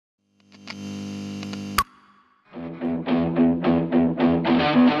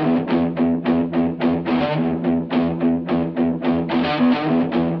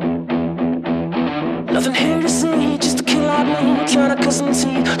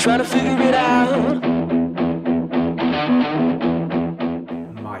trying to figure it out.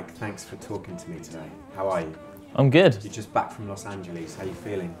 Mike, thanks for talking to me today. How are you? I'm good. You're just back from Los Angeles. How are you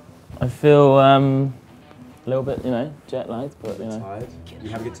feeling? I feel a little bit, jet lagged, but Tired?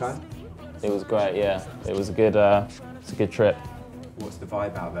 You have a good time? it was great. Yeah, it was a good trip. What's the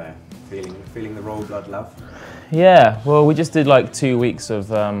vibe out there? Feeling the Royal Blood love? Yeah, well, we just did like 2 weeks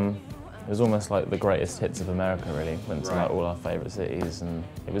of. It was almost like the greatest hits of America, really. Went to like all our favourite cities, and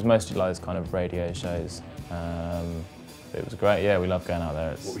it was mostly like kind of radio shows. It was great. Yeah, we love going out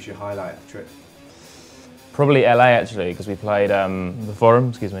there. What was your highlight of the trip? Probably LA actually, because we played the Forum,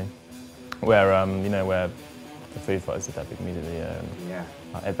 excuse me, where where the Foo Fighters did that big music video. And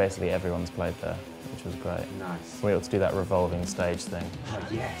Yeah. basically everyone's played there, which was great. Nice. We got to do that revolving stage thing, Oh,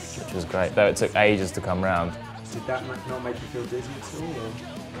 yes. which was great. Though it took ages to come round. Did that not make you feel dizzy at all? Or?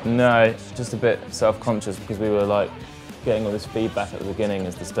 No, just a bit self-conscious because we were like getting all this feedback at the beginning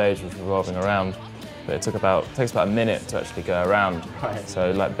as the stage was revolving around. But it takes about a minute to actually go around. Right.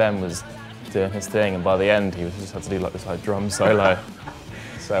 So like Ben was doing his thing, and by the end he just had to do like this like drum solo.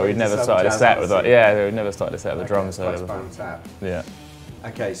 So we'd never started a set with that. Yeah, we'd never started a set with a drum solo. Yeah.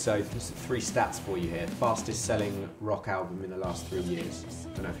 Okay, so 3 stats for you here. Fastest selling rock album in the last 3 years.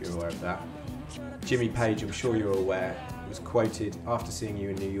 Don't know if you're aware of that. Jimmy Page, I'm sure you're aware, was quoted after seeing you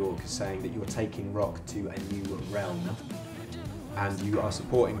in New York as saying that you're taking rock to a new realm. And you are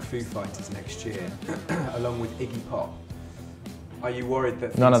supporting Foo Fighters next year, along with Iggy Pop. Are you worried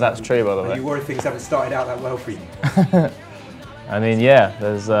that none of that's true, by the way? Are you worried things haven't started out that well for you? I mean, yeah,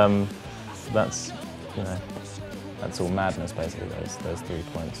 there's that's all madness basically. Those 3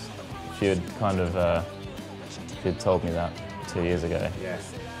 points. If you had kind of if you'd told me that 2 years ago, Yeah.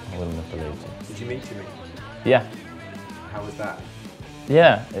 I wouldn't have believed it. Did you meet Jimmy? Yeah, How was that?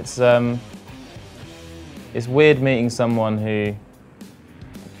 yeah. It's weird meeting someone who,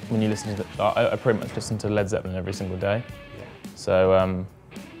 when you listen to, I pretty much listen to Led Zeppelin every single day. Yeah. So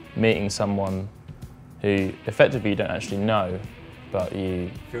meeting someone who effectively you don't actually know, but you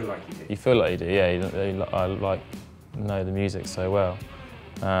Feel like you did. you feel like you do. Yeah, I like know the music so well.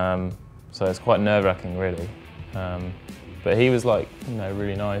 So it's quite nerve-wracking, really. But he was like,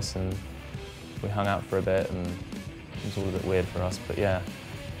 really nice, and we hung out for a bit, and it was all a bit weird for us. But yeah, at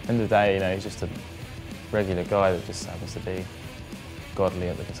the end of the day, he's just a regular guy that just happens to be godly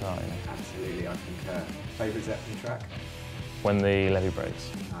at the guitar. Absolutely, I concur. Favourite Zeppelin track? When the levee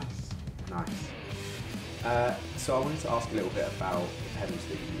breaks. Nice. So I wanted to ask a little bit about the pedals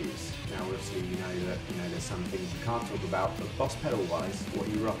that you use. Now, obviously, you know that there's some things you can't talk about, but boss pedal-wise, what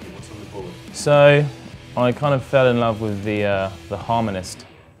are you rocking? What's on the board? So I kind of fell in love with the harmonist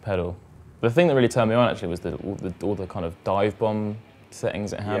pedal. The thing that really turned me on actually was all the kind of dive bomb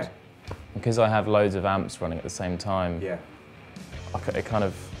settings it had. Yeah. Because I have loads of amps running at the same time. Yeah.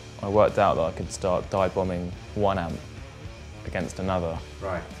 I worked out that I could start dive bombing one amp against another.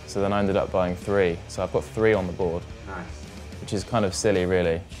 Right. So then I ended up buying 3. So I've got 3 on the board, Nice. which is kind of silly,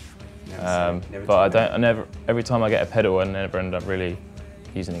 really. Never But every time I get a pedal, I never end up really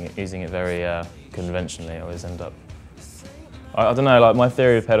using it very conventionally. I always end up. I don't know. Like my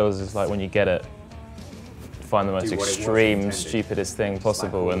theory of pedals is like when you get it, find the most Do what it was extreme, intended. stupidest thing Just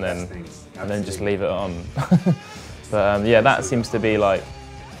possible, like all and the then best things. and then just Absolutely. leave it on. But yeah, that seems to be like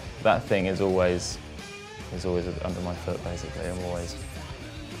that thing is always under my foot. Basically, I'm always.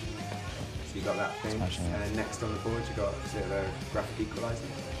 So you got that thing, Smashing it. and then next on the board you got the graphic equalizer.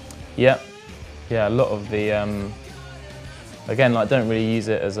 Yeah, a lot of the again, like don't really use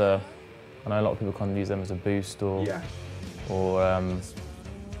it as a. I know a lot of people kind of use them as a boost or. Yeah.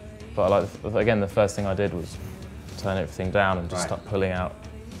 But again, the first thing I did was turn everything down and just start pulling out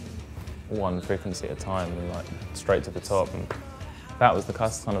one frequency at a time and like straight to the top. And that was the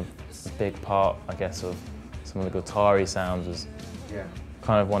kind of big part, I guess, of some of the guitar-y sounds. Was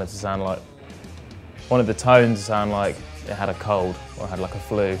kind of wanted the tone to sound like it had a cold or had like a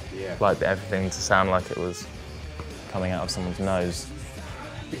flu. Yeah. Like everything to sound like it was coming out of someone's nose.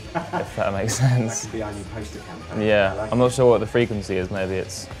 If that makes sense. That could be our new poster campaign. Yeah, Like I'm not sure what the frequency is. Maybe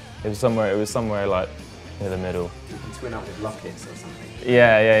it was somewhere like near the middle. You can twin up with lockets or something.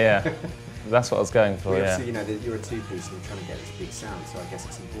 Yeah. That's what I was going for. Well, Yeah. obviously, that you're a two-piece and you're trying to get this big sound. So I guess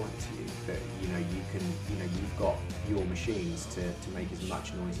it's important to you that you've got your machines to make as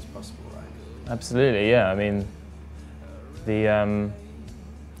much noise as possible, right? Absolutely. Yeah. I mean,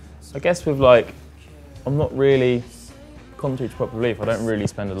 I guess with like, I'm not really. Contrary to popular belief, I don't really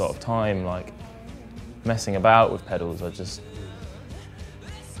spend a lot of time like messing about with pedals. I just,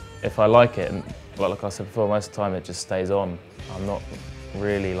 if I like it, and like I said before, most of the time it just stays on. I'm not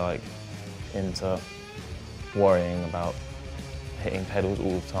really like into worrying about hitting pedals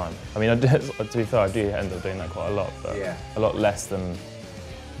all the time. I mean, to be fair, I do end up doing that quite a lot, but a lot less than.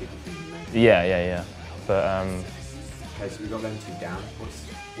 People think you make. Yeah. But okay, so we've got them two down.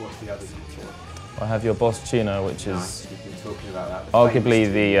 What's the others you taught? I have your Boss tuner, which Nice. is We've been talking about that. arguably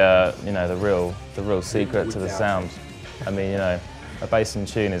the real secret to the sound. I mean, a bass and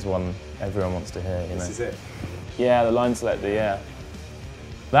tune is one everyone wants to hear. This is it. Yeah, the line selector. Yeah.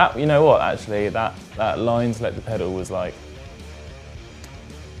 That, you know what? Actually, that line selector pedal was like.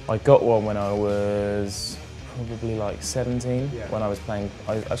 I got one when I was probably like 17. When I was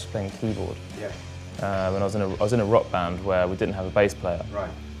actually playing keyboard. Yeah. When I was in a rock band where we didn't have a bass player.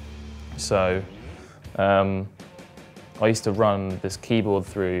 Right. So I used to run this keyboard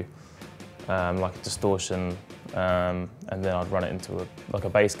through like a distortion, and then I'd run it into a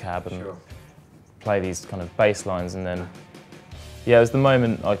bass cab and play these kind of bass lines, and then it was the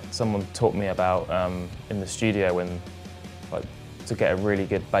moment someone taught me about in the studio when to get a really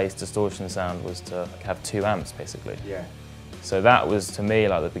good bass distortion sound was to have 2 amps basically. Yeah. So that was to me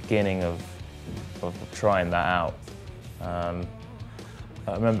like the beginning of trying that out. I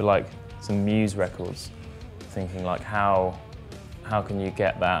remember like some Muse records, thinking like how can you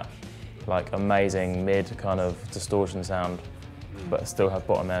get that like amazing mid kind of distortion sound, but still have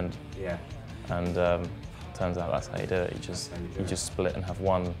bottom end. Yeah. And turns out that's how you do it. You just split and have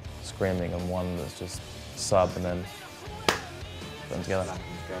one screaming and one that's just sub, and then put them together.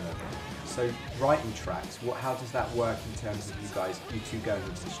 So writing tracks, how does that work in terms of you two going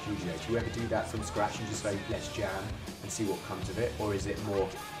into the studio? Do you ever do that from scratch and just say, let's jam and see what comes of it? Or is it more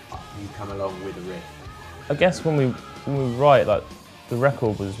you come along with a riff? I guess when we write, like the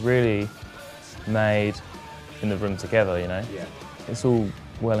record was really made in the room together, Yeah. It's all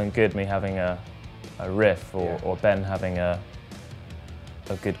well and good me having a riff or Ben having a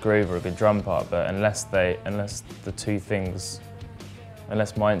good groove or a good drum part, but unless the two things,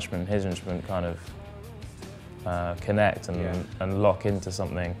 unless my instrument and his instrument kind of connect and lock into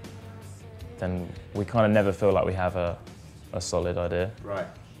something, then we kind of never feel like we have a solid idea. Right.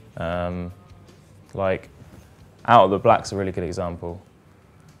 Like, Out of the Black's a really good example,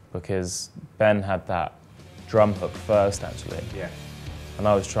 because Ben had that drum hook first actually. Yeah. And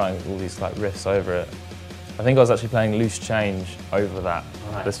I was trying all these like riffs over it. I think I was actually playing Loose Change over that.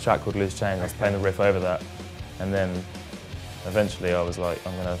 Right. This track called Loose Change, I was playing the riff over that. And then eventually I was like,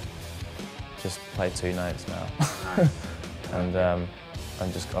 I'm gonna just play 2 notes now. Nice. And I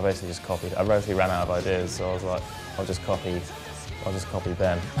basically just copied. I basically ran out of ideas, so I was like, I'll just copy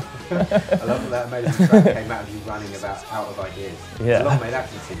Ben. I love that amazing track came out of you running out of ideas. Yeah. Long may that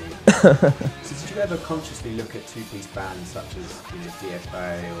continue. So did you ever consciously look at two-piece bands such as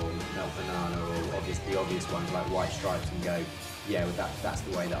DFA or Melt Banana or the obvious ones like White Stripes and go, yeah, well, that's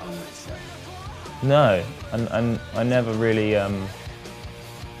the way that I want it to go? No, and I never really. I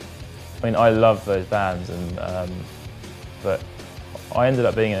mean, I love those bands, but I ended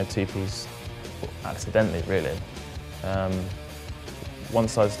up being in a 2-piece accidentally, really.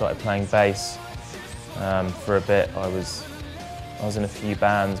 Once I started playing bass for a bit, I was in a few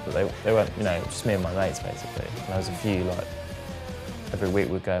bands, but they weren't, just me and my mates basically. And there was a few, like, every week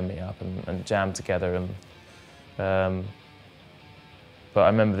we'd go and meet up and jam together. And but I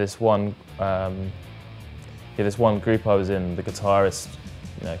remember this one group I was in, the guitarist,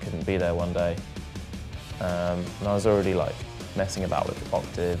 couldn't be there one day, and I was already like messing about with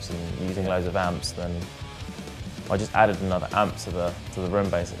octaves and using loads of amps. Then I just added another amp to the room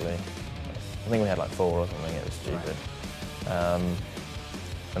basically. I think we had like 4 or something. It was stupid. Right.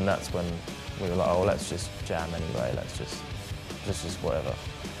 And that's when we were like, oh, let's just jam anyway. Let's just whatever.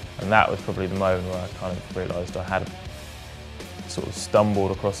 And that was probably the moment where I kind of realised I had sort of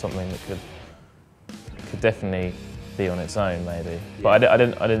stumbled across something that could definitely be on its own, maybe. Yeah. But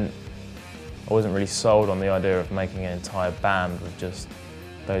I wasn't really sold on the idea of making an entire band with just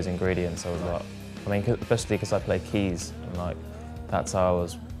those ingredients. I was like, I mean, especially because I play keys, and like that's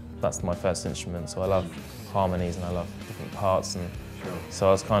my first instrument. So I love harmonies and I love different parts, and so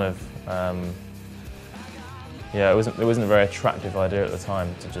I was kind of, it wasn't a very attractive idea at the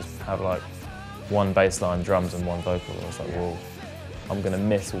time to just have like one bass line, drums, and one vocal. I was like, well, I'm going to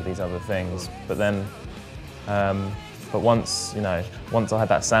miss all these other things. But then, once I had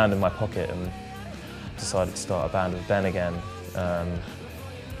that sound in my pocket and decided to start a band with Ben again,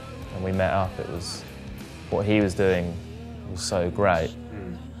 and we met up, it was, what he was doing was so great,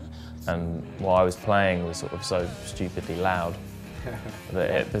 and what I was playing was sort of so stupidly loud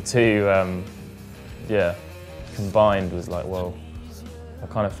that the two, combined was like, well, I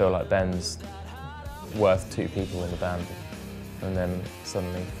kind of feel like Ben's worth 2 people in the band. And then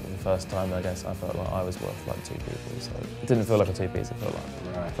suddenly, for the first time, I guess I felt like I was worth like 2 people. So it didn't feel like a 2-piece. It felt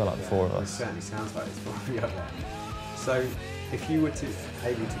like 4 of us. It certainly sounds like it's 4 of you up there. So, if you were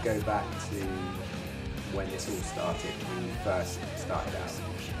able to go back to when this all started, when you first started out,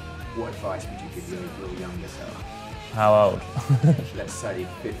 what advice would you give your younger self? How old? Let's say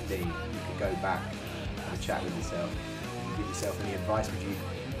 15. You could go back, have a chat with yourself. Would you give yourself any advice? Would you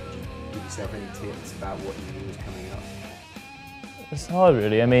give yourself any tips about what you knew was coming up? It's hard,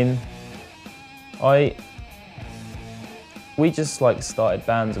 really. I mean, we just like started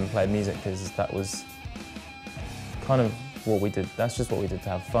bands and played music because that was kind of what we did. That's just what we did to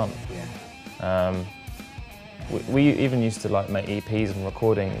have fun. Yeah. We even used to like make EPs and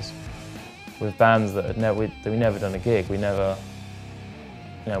recordings with bands that we never done a gig. We never,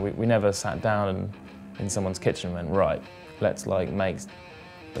 we never sat down and in someone's kitchen and went, right, let's try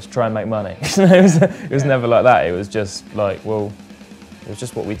and make money. It was never like that. It was just like, well, it was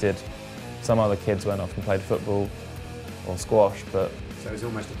just what we did. Some other kids went off and played football or squash, but... So it was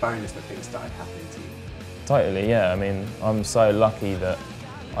almost a bonus that things started happening to you? Totally, yeah. I mean, I'm so lucky that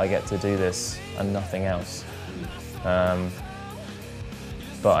I get to do this and nothing else.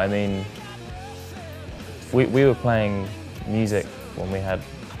 But I mean, we were playing music when we had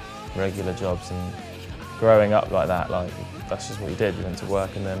regular jobs, and growing up like that, like that's just what you did. You went to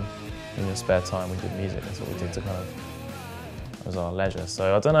work, and then in your spare time we did music. That's what we did to kind of, it was our leisure.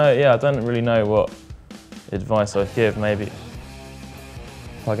 So I don't know, yeah, I don't really know what advice I'd give. Maybe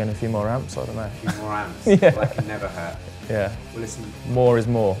plug in a few more amps, I don't know. A few more amps, Yeah. Like can never hurt. Yeah. Well listen, more is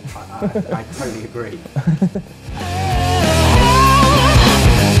more. I totally agree.